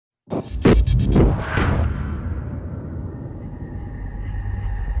You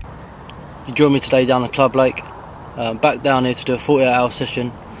joined me today down the Club Lake. Back down here to do a 48-hour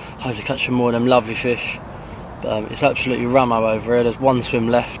session. Hope to catch some more of them lovely fish. It's absolutely rammo over here. There's one swim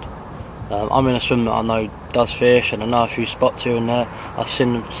left. I'm in a swim that I know does fish, and I know a few spots here and there. I've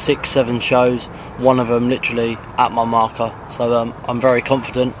seen 6-7 shows, one of them literally at my marker, so I'm very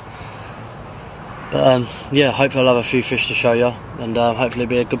confident. But yeah, hopefully I'll have a few fish to show you, and hopefully it'll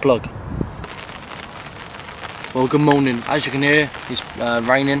be a good vlog. Well, good morning. As you can hear, it's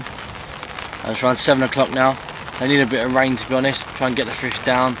raining. It's around 7 o'clock now. I need a bit of rain, to be honest, try and get the fish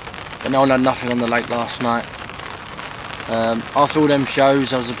down. But no one had nothing on the lake last night. After all them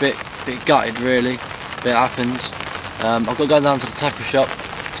shows, I was a bit gutted, really. But it happens. I've got to go down to the tackle shop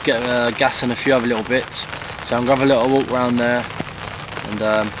to get gas and a few other little bits. So I'm going to have a little walk around there and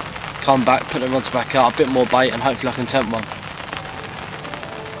come back, put the rods back out, a bit more bait, and hopefully I can tempt one.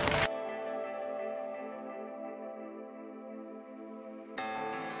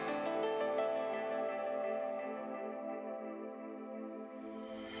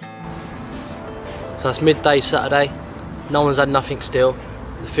 So it's midday Saturday, no one's had nothing still.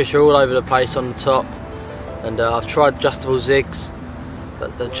 The fish are all over the place on the top, and I've tried adjustable zigs,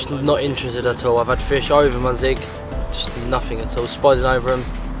 but they're just not interested at all. I've had fish over my zig, just nothing at all, spiking over them.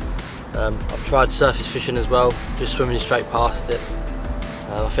 I've tried surface fishing as well, just swimming straight past it.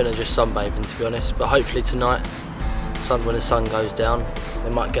 I think they're just sunbathing, to be honest, but hopefully tonight, when the sun goes down,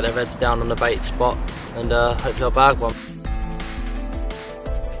 they might get their heads down on the bait spot, and hopefully I'll bag one.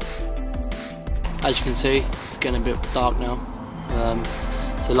 As you can see, it's getting a bit dark now.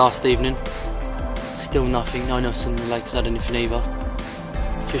 It's the last evening. Still nothing. No one else in the lake has had anything either.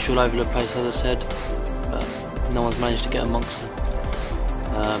 Fish all over the place, as I said, but no one's managed to get amongst them.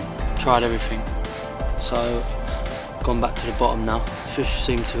 Tried everything. So, gone back to the bottom now. The fish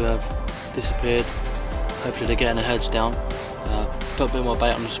seem to have disappeared. Hopefully they're getting their heads down. Got a bit more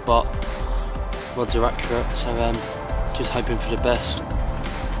bait on the spot. Rods are accurate, so just hoping for the best.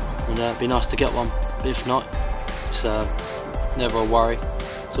 And it'd be nice to get one, but if not, it's never a worry,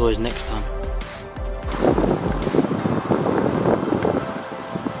 it's always next time.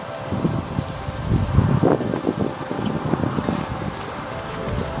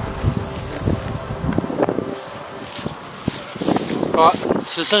 Right,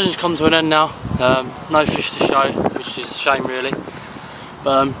 so the session's come to an end now, no fish to show, which is a shame really,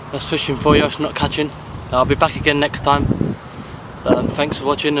 but that's fishing for you, it's not catching. I'll be back again next time. Thanks for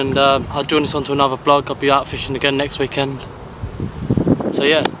watching, and I'll join this onto another vlog. I'll be out fishing again next weekend. So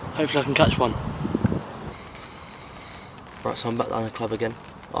yeah, hopefully I can catch one. Right, so I'm back down the club again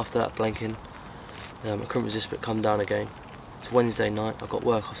after that blanking. I couldn't resist but come down again. It's Wednesday night, I've got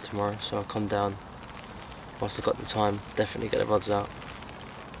work off tomorrow, so I'll come down whilst I've got the time, definitely get the rods out.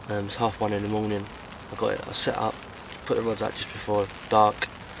 It's 1:30 in the morning. I set up, put the rods out just before dark,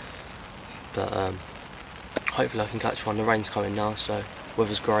 but hopefully I can catch one. The rain's coming now, so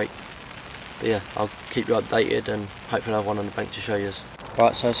weather's great. But yeah, I'll keep you updated and hopefully I'll have one on the bank to show you.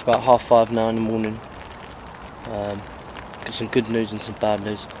 Right, so it's about 5:30 now in the morning. Got some good news and some bad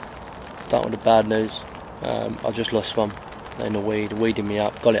news. Starting with the bad news, I just lost one in the weed, weeding me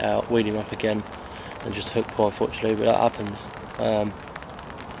up, got it out, weeding him up again, and just hook pull unfortunately, but that happens.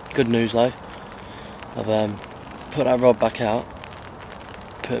 Good news though, I've put that rod back out,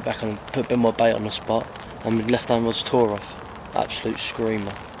 put it back on, put a bit more bait on the spot, and my left hand rod's tore off. Absolute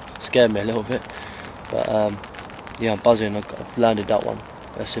screamer. Scared me a little bit, but yeah, I'm buzzing. I've landed that one.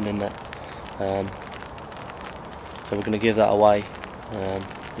 That's in there. So we're going to give that away.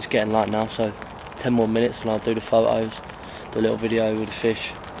 It's getting light now, so 10 more minutes and I'll do the photos, do a little video with the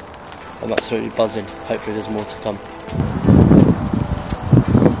fish. I'm absolutely buzzing. Hopefully there's more to come.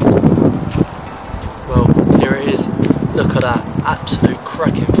 Well, here it is. Look at that. Absolute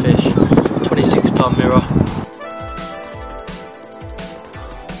cracking fish. 26-pound mirror.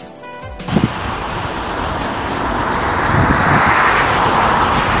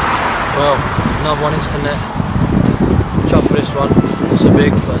 Well, another one hits the net. Jump for this one, not so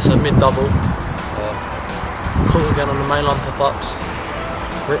big, but it's a mid-double. Caught again on the mainline pop-ups.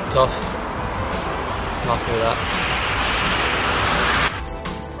 Ripped off. Happy with that.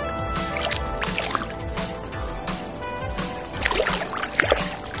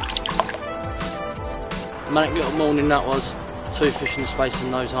 Manic little morning that was. 2 fish in the space of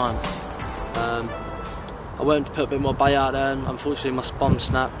no time. I went to put a bit more bait out there and unfortunately my spum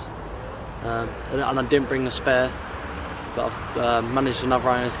snapped. And I didn't bring a spare, but I've managed another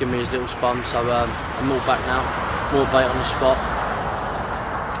owner to give me his little spum, so I'm all back now, more bait on the spot,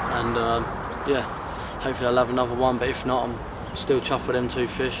 and yeah, hopefully I'll have another one, but if not, I'm Still chuffed with them 2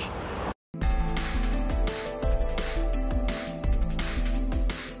 fish.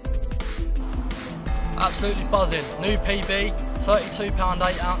 Absolutely buzzing. New PB, 32 £,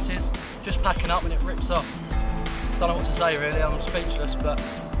 8 ounces. Just packing up and it rips off. Don't know what to say really, I'm speechless, but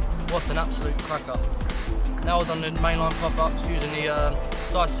what an absolute cracker. Now I've done the mainline pop-ups using the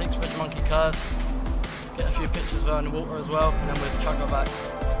size 6 RidgeMonkey curves. Get a few pictures of her in the water as well, and then we'll chuck her back.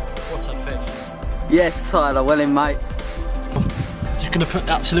 What a fish. Yes, Tyler, well in, mate. Just gonna put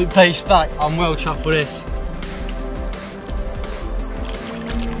the absolute beast back. I'm well chuffed with this.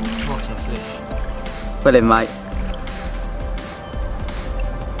 What a fish. Well in, mate.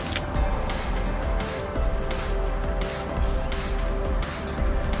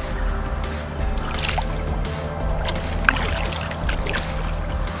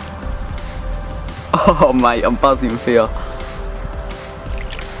 Oh mate, I'm buzzing for you.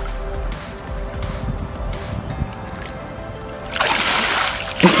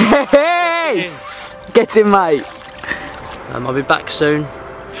 Yes! Get in, mate. I'll be back soon.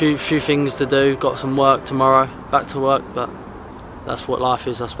 Few things to do. Got some work tomorrow. Back to work, but that's what life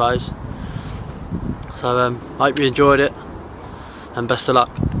is, I suppose. So hope you enjoyed it, and best of luck.